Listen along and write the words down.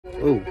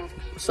Ooh,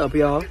 what's up,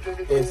 y'all?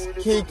 It's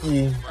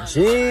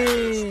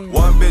KiKiG.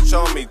 One bitch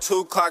on me,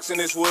 2 clocks in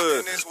this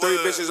wood. 3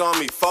 bitches on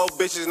me, 4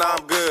 bitches, now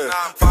I'm good.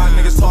 5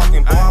 niggas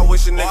talking, boy, I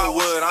wish a nigga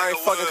would. I ain't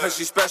fucking cause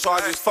she special, I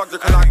just fucked her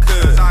cause I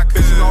could.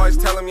 Bitches always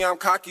telling me I'm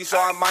cocky, so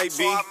I might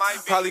be.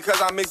 Probably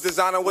cause I mix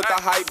designer with the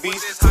hype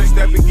beast.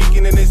 2-stepping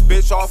geeking in this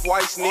bitch off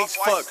white sneaks.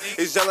 Fuck,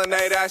 it's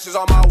gelinade ashes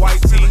on my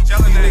white tee. These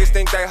niggas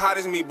think they hot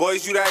as me,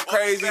 boys, you that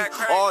crazy.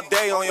 All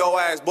day on your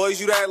ass, boys,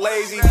 you that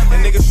lazy.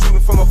 And niggas shooting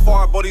from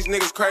afar, boy, these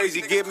niggas crazy.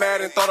 Get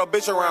mad and throw the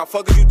bitch around,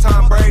 fuck is you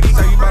Tom Brady.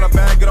 Say you better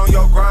bag, get on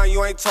your grind,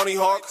 you ain't Tony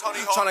Hawk.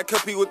 Tryna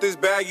compete with this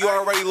bag, you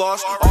already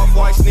lost.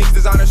 Off-white sneaks,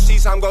 designer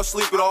sheets, I'm gon'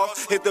 sleep it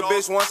off. Hit the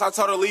bitch once, I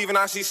told her leave and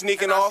now she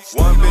sneaking off.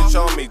 1 bitch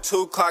on me,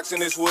 2 clocks in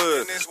this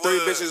wood. 3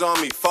 bitches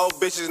on me, 4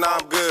 bitches, now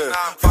I'm good.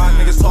 5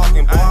 niggas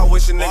talking, boy, I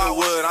wish a nigga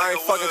would. I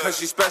ain't fucking cause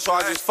she special,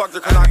 I just fucked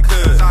her cause I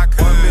could. 1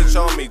 bitch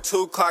on me,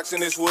 2 clocks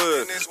in this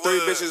wood. 3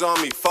 bitches on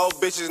me, 4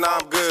 bitches, now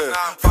I'm good.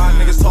 5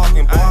 niggas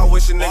talking, boy, I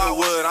wish a nigga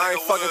would. I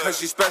ain't fucking cause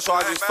she special,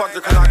 I just fucked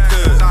her cause I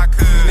could.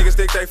 Niggas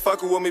think they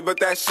fucking with me, but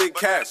that shit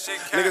cap.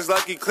 Niggas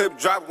lucky clip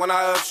drop when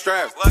I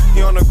upstrap.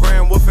 He on the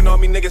gram woofing on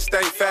me, niggas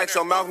stay facts.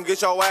 Yo, Malcolm,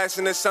 get your ass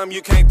in this something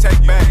you can't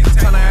take back.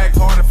 Tryna act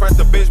hard in front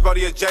of the bitch,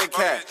 buddy, a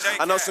J-Cat.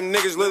 I know some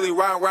niggas literally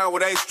riding around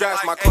with 8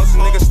 straps. My closest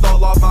niggas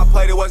stole off my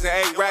plate, it wasn't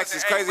 8 racks.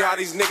 It's crazy how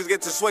these niggas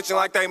get to switching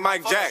like they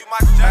Mike Jack.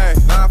 Hey,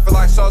 now I feel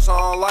like Sosa, I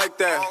don't like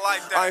that.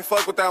 I ain't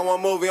fuck with that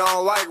one movie, I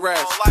don't like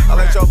rats. I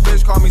let your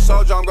bitch call me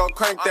soldier, I'm gon'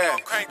 crank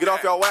that. Get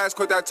off your ass,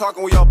 quit that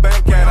talking with your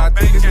bank at. I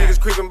think this niggas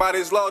creeping by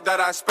this load that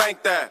I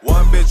spank that.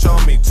 1 bitch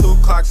on me, 2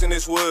 clocks in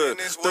this wood.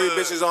 3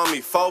 bitches on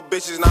me, 4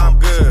 bitches, now I'm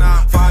good.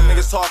 5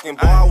 niggas talking,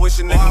 boy, I wish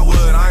a nigga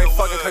would. I ain't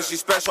fucking cause she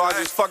special, I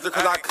just fucked her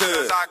cause I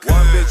could.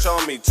 1 bitch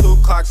on me, 2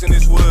 clocks in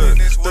this wood.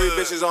 3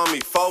 bitches on me,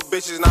 4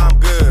 bitches, now I'm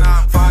good.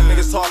 5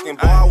 niggas talking,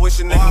 boy, I wish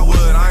a nigga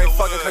would. I ain't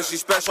fucking cause she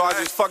special, I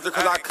just fucked her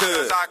cause I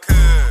could.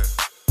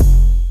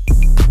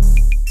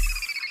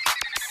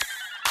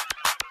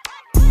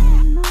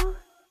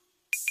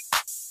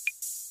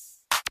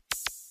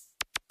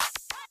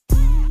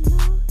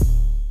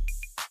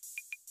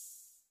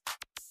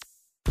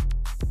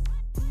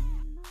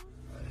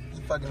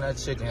 Fucking that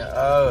chicken.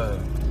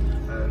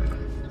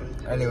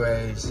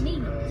 Anyways, what do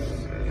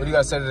you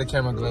gotta say to the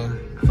camera, Glenn?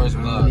 First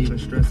vlog. I don't even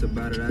stress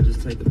about it, I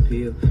just take a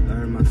pill. I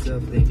heard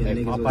myself thinking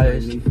niggas was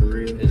like me for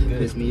real.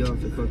 Piss me off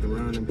and fuck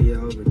around and be an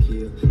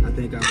overkill. I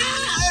think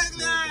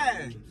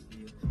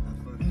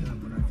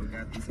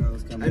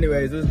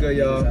Anyways, what's good,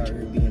 y'all?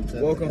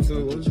 Welcome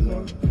to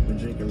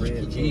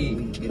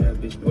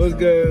what's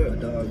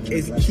good?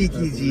 It's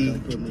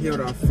KiKiG here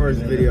with our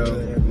first video.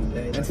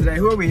 And today,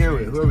 who are we here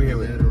with?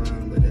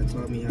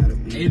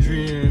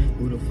 Adrian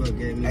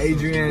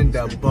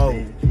the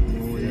Boat.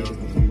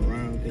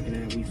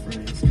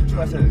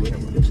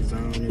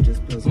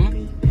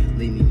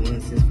 Leave me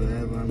once since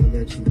forever, I'ma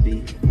let you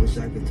be. Wish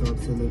I could talk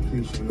to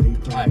Lucretia, know you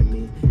proud of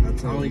me. I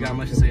only got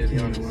much to say, to be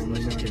honest.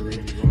 Let's just get ready.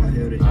 I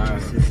held it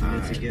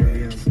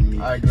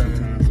Alright,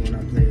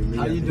 Glenn.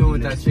 How you doing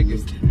with that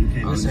chicken?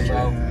 Listen,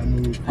 bro.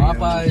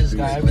 Popeyes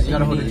got everything. You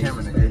gotta hold the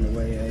camera,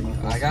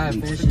 nigga. I gotta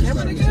finish the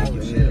camera, nigga. I'm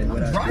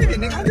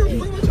driving, nigga. I do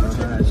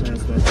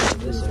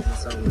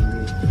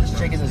This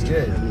chicken is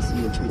good.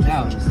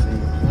 Now, you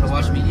wanna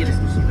watch me eat it?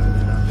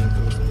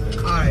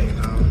 Alright.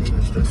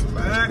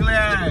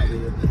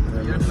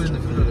 You gotta put in the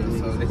food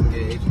so they can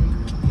get Adrian.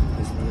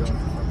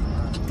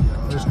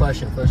 First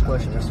question. What's the first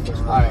question?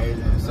 Alright,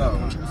 so,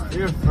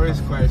 your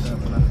first question.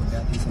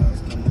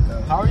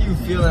 How are you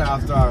feeling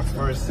after our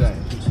first set?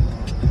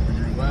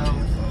 Well,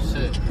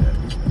 shit.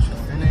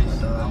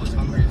 Finished. I was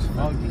hungry as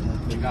fuck.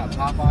 We got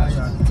Popeyes.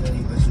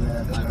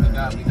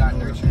 We got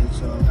nurtured.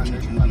 We got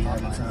nurtured by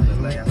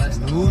Popeyes.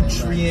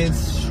 Nutrients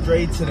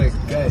straight to the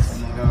guts,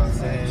 you know what I'm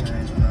saying?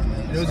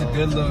 It was a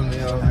good little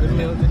meal. Good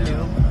meal.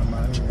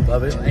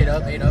 Love it. Ate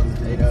up.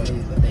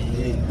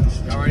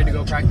 Y'all ready to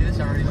go practice?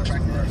 Yeah, we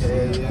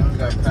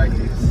got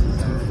practice.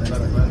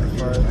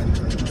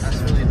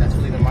 That's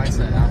really the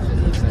mindset after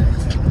the set.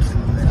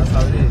 That's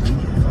how it is.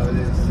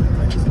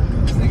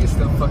 This nigga's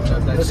still fucking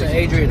up that Listen,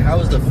 chicken. Adrian, how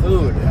was the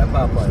food at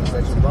Popeyes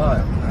that you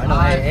bought? I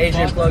know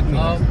Adrian plugged me.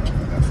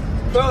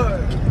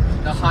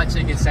 The hot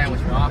chicken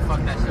sandwich, bro. I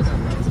fucked that shit up,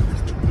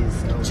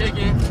 bro.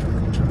 Chicken,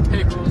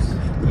 pickles.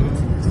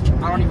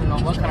 I don't even know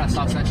what kind of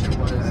sauce that shit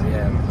was.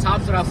 Yeah.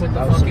 Topped it off with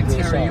the fucking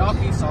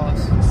teriyaki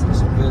sauce.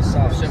 Some good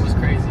sauce. Shit was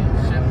crazy.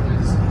 Shit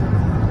was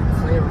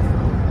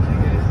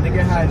flavorful.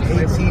 Nigga had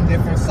 18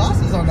 different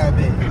sauces on that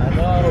bitch. I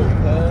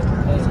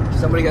know.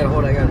 Somebody got a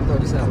hold. I gotta throw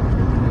this out. I'm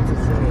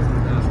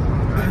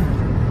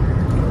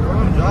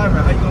driving.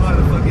 How you gonna have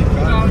to fucking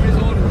drive? No, I'm just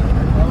holding it.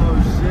 Oh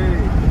shit.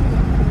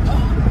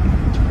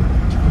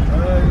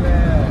 Oh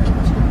yeah.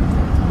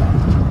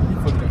 You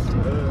fucked that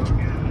shit up.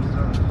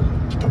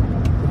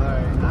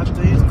 Alright,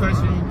 after his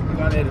question, you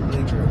gotta hit a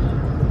blinker.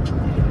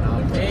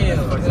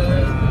 Damn.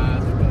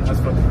 That's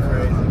fucking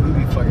crazy. We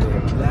be fucking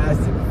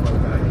blasting the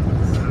fuck out of here.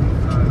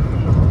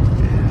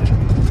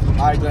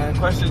 Alright, Glenn,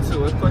 question 2.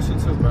 What's question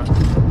 2, bro?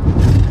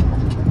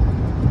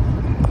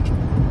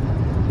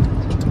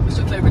 What's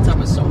your favorite type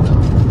of soda?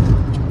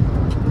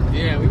 Yeah.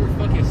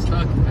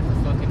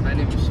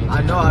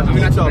 I know, I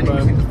beat y'all,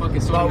 bro.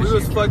 While we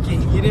was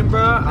fucking eating,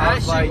 bro, I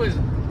was like,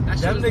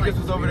 them niggas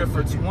was over there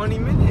for 20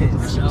 minutes.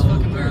 That shit was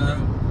fucking weird, bro.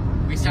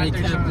 We sat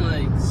there kept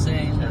like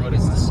saying like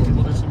it's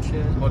disabled or some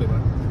shit. Hold it,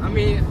 man. I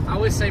mean, I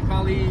would say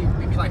probably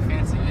maybe like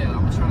fancy. Yeah, I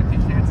was trying to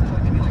pick fancy,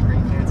 like maybe like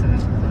grape fancy,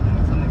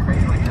 something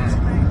crazy like that.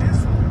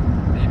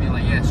 Maybe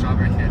like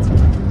strawberry fancy.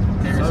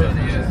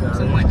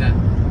 Something like that.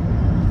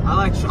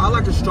 I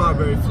like a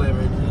strawberry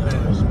flavored.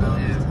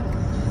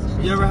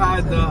 Yeah. You ever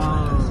had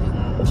the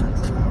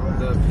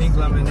pink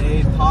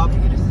lemonade pop in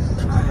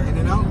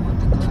and out?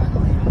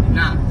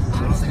 Nah.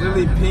 It's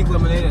literally pink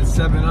lemonade and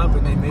 7-Up,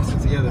 and they mix it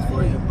together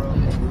for you.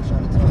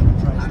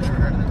 I've never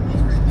heard of that.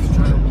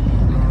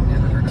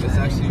 It's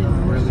actually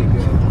really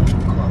good.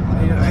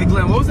 Hey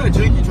Glenn, what was that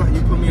drink you tried?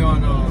 You put me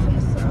on. It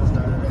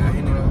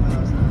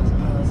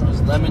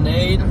was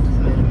lemonade.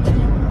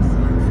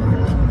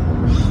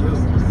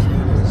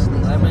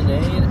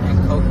 Lemonade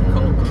and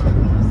Coca-Cola.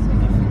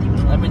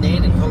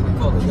 Lemonade and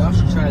Coca-Cola. Y'all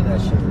should try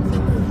that shit.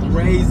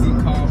 Crazy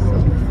combo.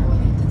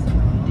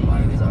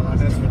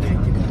 That's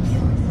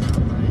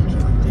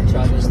ridiculous.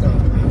 Try this though.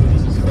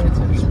 This is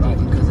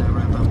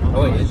Fanta.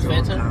 Oh wait, it's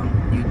Fanta?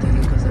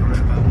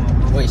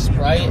 Wait,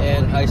 Sprite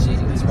and Icy.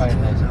 Sprite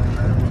and Icy.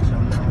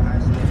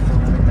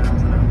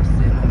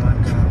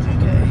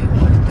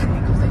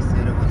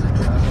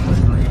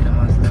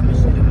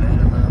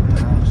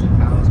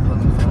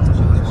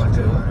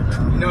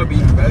 You know it'd be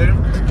even better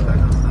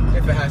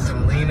if it has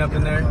some lean up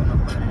in there.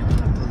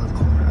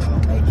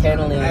 Hey,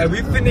 can't lean. Hey,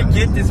 we finna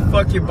get this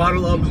fucking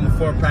bottle open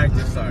before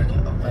practice starts.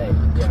 Hey,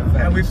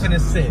 yeah. And we finna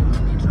sit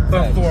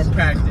before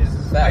practice.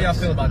 How y'all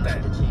feel about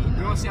that?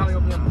 You want to see how we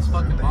open up this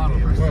fucking bottle,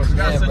 bro? Bro,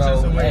 Yeah,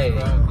 bro. Hey,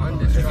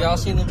 if y'all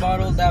seen the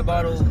bottle, that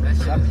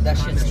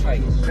shit's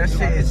tight. That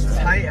shit is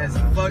tight as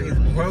fuck. It's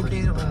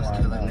broken. Oh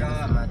my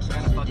god.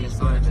 Fucking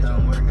sorry. You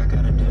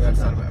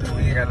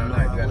ain't got no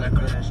knife. You got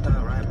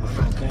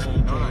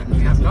We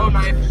have no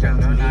knife. no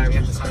knife. We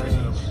have to sign it.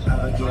 I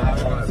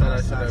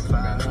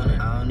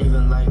don't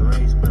even like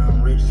race, but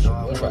I'm rich, so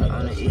I want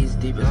on the east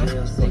deep as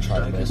hell. Six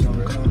strikers on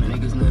the corner.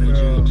 Niggas know the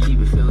dream cheap.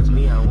 It feels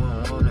me. I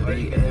want a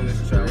big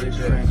ass.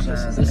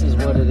 This is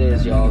what it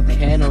is, y'all.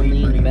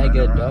 Canoline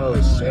mega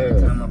dose, sir.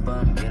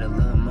 Get a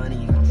little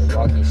money.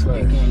 Rocky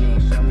Slush. You can't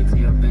even show me to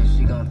your bitch.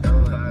 She gon'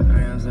 throw 5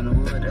 grams in the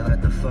wood. They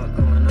like the fuck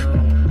going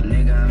on.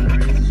 Nigga, I'm the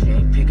reason she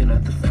ain't picking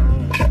up the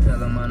phone. Tell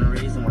them I'm the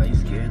reason why you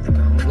scared to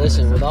go.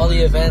 Listen, with all the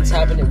events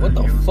happening, what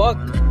the fuck?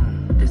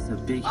 It's a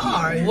big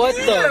heat. What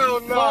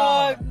the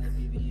fuck?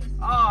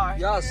 Oh,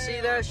 Y'all see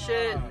that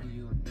shit?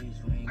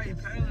 Why you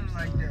pedaling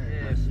like that?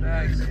 Yeah,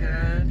 facts,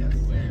 man.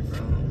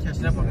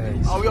 Catching up on that.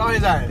 Oh, we on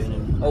his ass.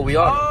 Oh, we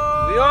on it.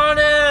 We on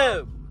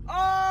him!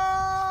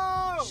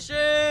 Oh! Shit!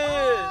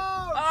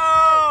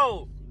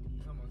 Oh!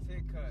 Come on,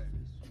 take cut.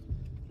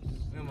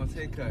 Come on,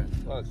 take cut.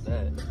 Fuck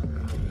that.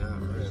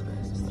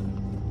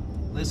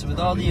 Listen, with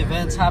all the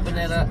events happening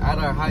at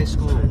our high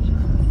school,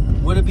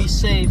 would it be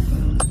safe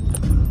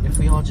if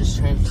we all just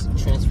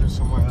transfer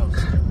somewhere else?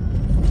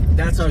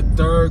 That's our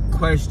third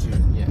question.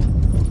 Yeah.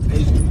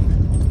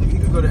 Adrian, if you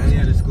could go to any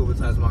other school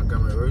besides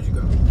Montgomery, where would you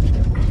go?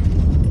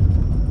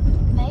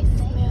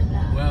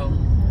 Well,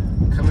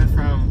 coming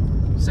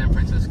from San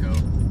Francisco,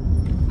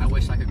 I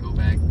wish I could go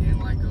back and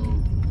like go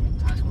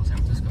to high school in San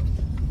Francisco.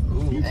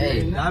 Ooh,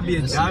 hey. That'd be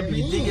a job. Do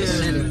you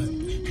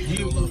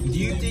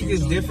think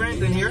it's different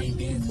than here?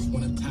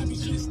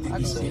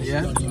 I'd say.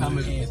 Yeah.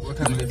 What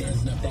kind of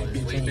difference?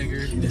 Way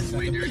bigger, it's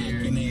way dirtier.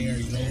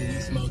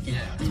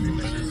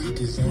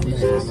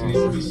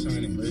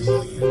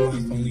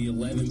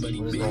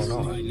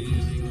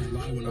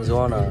 What's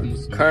going on?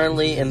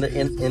 Currently in the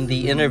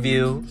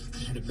interview.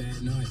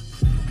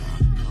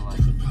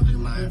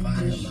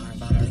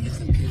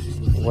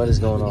 What is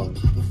going on?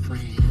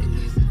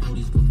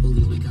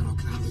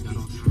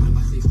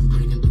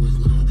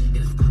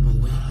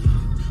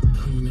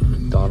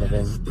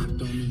 Donovan,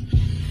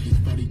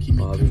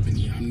 Bobby.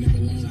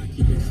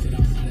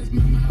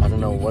 I don't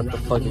know what the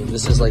fuck.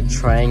 This is like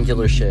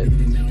triangular shit.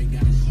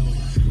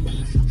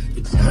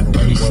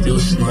 Still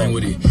slime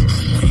with it.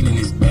 Pain in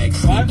his back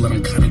seat, but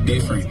I'm kinda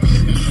different.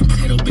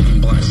 Pedal bitten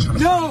blind, trying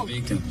to find a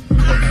victim.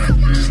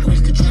 Just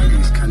squeeze the trigger,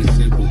 it's kinda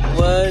simple.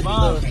 What the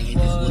fuck?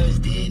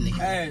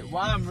 Hey,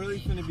 why I'm really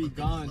gonna be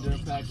gone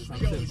during practice? I'm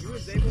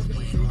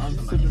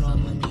sipping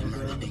on lemon,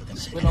 bro.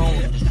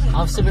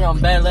 I'm sipping on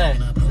Bel Air.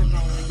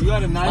 You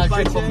got a My nice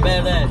drink bike from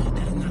Bel Air.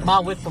 My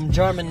whip from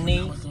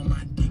Germany.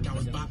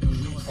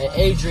 Hey,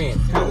 Adrian.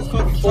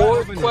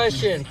 Fourth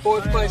question,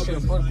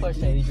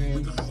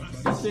 Adrian.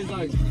 This shit's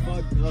like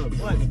fucked up.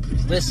 What?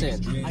 Listen,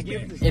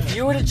 if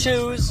you were to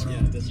choose,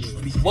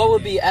 what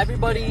would be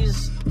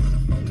everybody's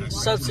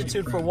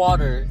substitute for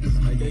water?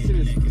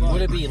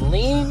 Would it be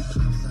lean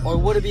or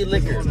would it be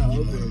liquor?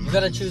 You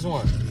gotta choose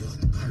one.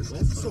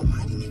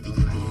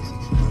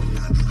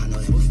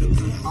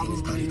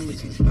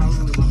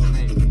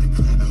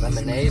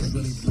 Lemonade?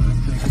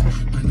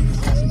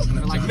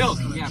 Like milk.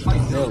 Yeah,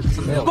 like Milk.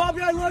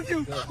 Bobby, I love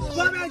you.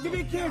 Bobby, give me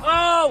a kiss.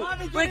 Oh,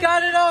 we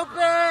got it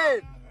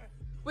open!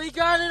 We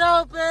got it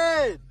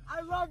open! I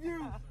I love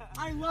you.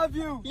 I love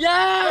you.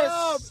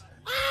 Yes!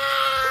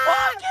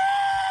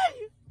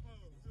 Fucking!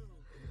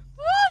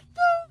 What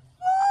the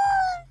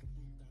fuck?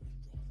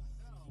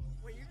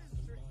 Wait, you're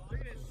just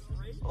drinking it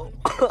straight? Oh.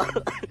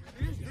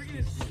 You're just drinking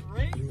it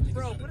straight?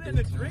 Bro, put it in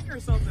a drink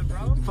or something,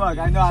 bro. Fuck,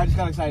 I know, I just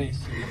got excited.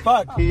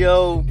 Fuck.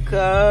 Yo,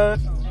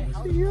 cuz.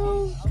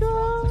 Yo,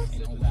 cuz.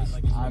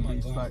 I'm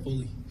being fucked.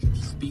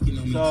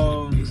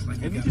 So,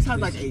 if you just had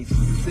like a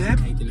sip,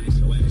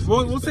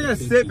 we'll say a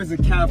sip is a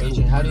cap.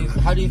 Adrian, how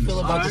do you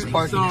feel about this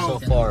parking so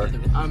far?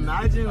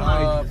 Imagine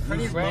like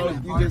pretty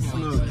random. You just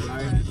smoke,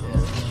 right?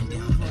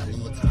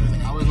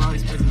 I was not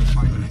expecting this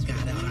parking.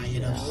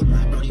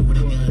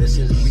 This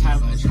is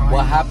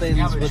what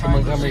happens with the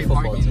Montgomery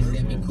football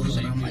team.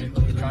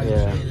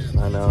 Yeah,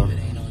 I know.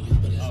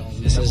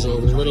 This is a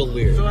little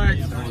weird. So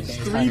like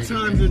 3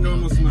 times your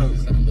normal smoke.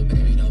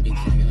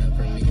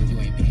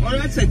 Or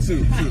I'd say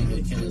 2.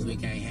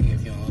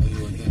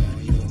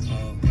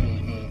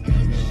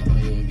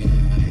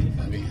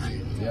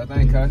 Yeah, I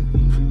think, huh?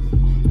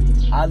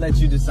 I'll let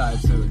you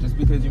decide too, just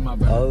because you're my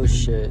brother. Oh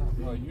shit.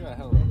 Oh, you got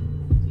hella.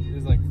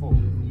 It's like full.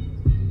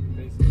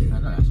 Basically. I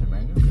know that shit,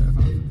 man.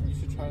 You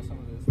should try some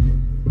of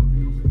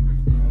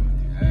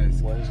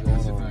this. What is going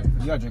on?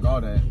 You gotta drink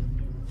all that.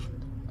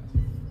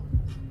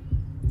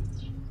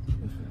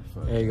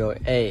 There you go.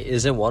 Hey,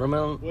 is it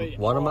watermelon?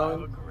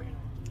 Watermelon?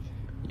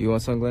 You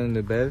want some Glenn in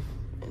the bev?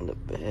 In the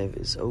bev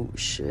is, oh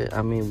shit.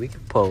 I mean, we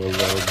could pull a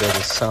little bit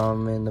of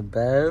some in the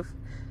bev.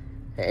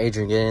 Hey,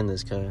 Adrian, get in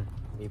this car.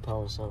 We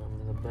pulling something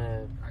in the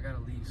bev. I gotta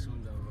leave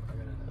soon though.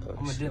 Oh, I'm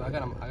gonna shit. dip. I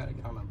gotta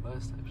get on my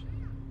bus type shit.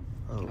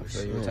 Oh So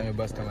shit. what time your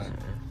bus coming? I'm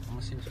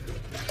gonna see what's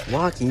good.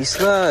 Walkie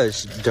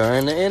slush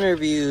during the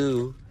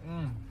interview.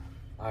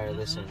 Alright,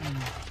 listen.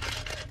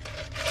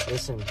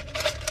 Listen.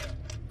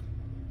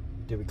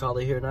 Did we call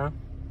it here now?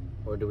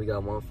 Or do we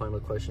got one final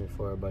question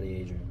for our buddy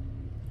Adrian?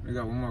 We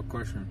got one more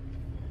question.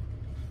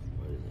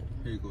 What is it?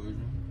 Here you go,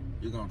 Adrian.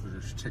 You're going to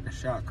just take a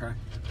shot, okay?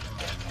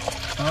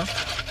 Huh?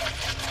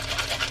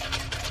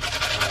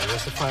 Alright,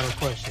 what's the final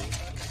question?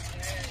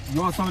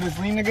 You want some of this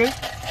lean, nigga?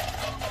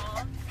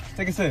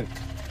 Take a sip.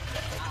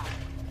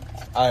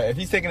 Alright, if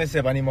he's taking a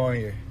sip, I need more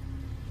in here.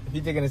 If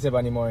he's taking a sip,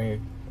 I need more in here.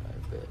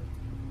 Alright, bet.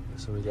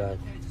 So we got...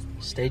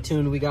 Stay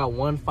tuned, we got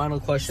one final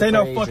question Say for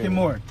no Adrian. fucking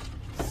more.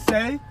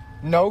 Say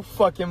no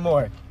fucking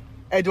more.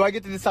 Hey, do I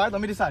get to decide? Let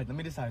me decide.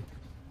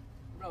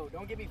 Bro,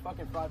 don't get me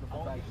fucking fried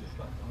before practice.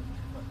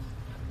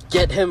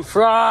 Get him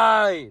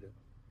fried!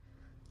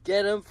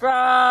 Get him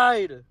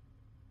fried!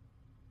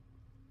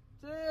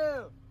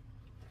 Chill.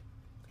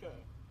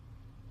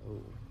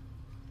 Ooh.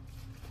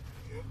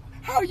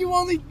 How you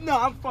only... No,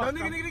 I'm fucked.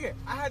 No, nigga.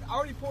 I had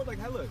already poured like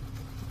hella.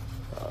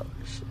 Oh,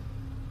 shit.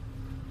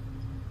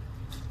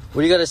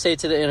 What do you got to say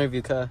to the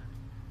interview, Kai?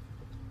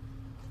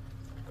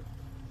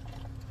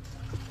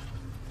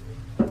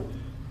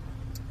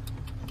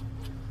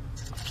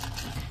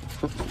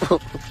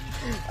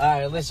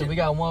 Alright, listen, we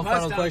got one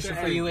final question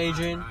for you,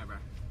 Adrian.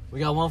 We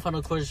got one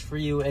final question for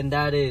you, and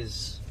that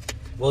is,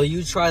 will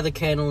you try the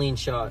cannellini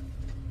shot?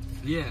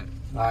 Yeah.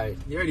 Alright.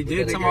 You already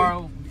did, nigga.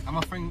 Tomorrow, I'm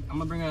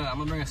gonna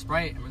bring a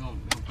Sprite and we're gonna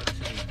put that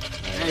shit in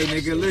there.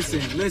 Hey, nigga,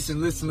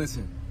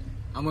 listen.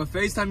 I'm gonna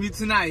FaceTime you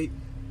tonight.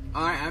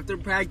 Alright, after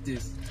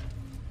practice.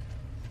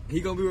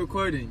 He gonna be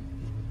recording.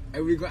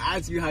 And we gonna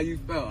ask you how you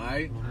felt,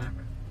 alright?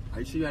 Are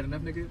you sure you had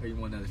enough, nigga? Or you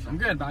want another shot? I'm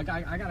good, but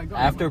I gotta go.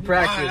 After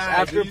practice, Alright,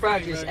 after do you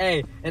practice. think,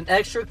 Hey, an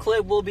extra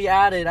clip will be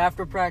added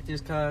after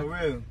practice, Kai. For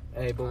real.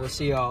 Hey, but we'll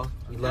see y'all.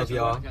 We love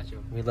y'all. I got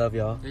you. We love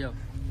y'all. Yo,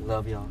 We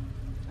love y'all.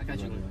 I got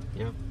you.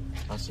 Yep.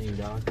 I'll see you,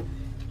 dog.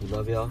 We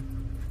love y'all.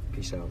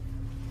 Peace out.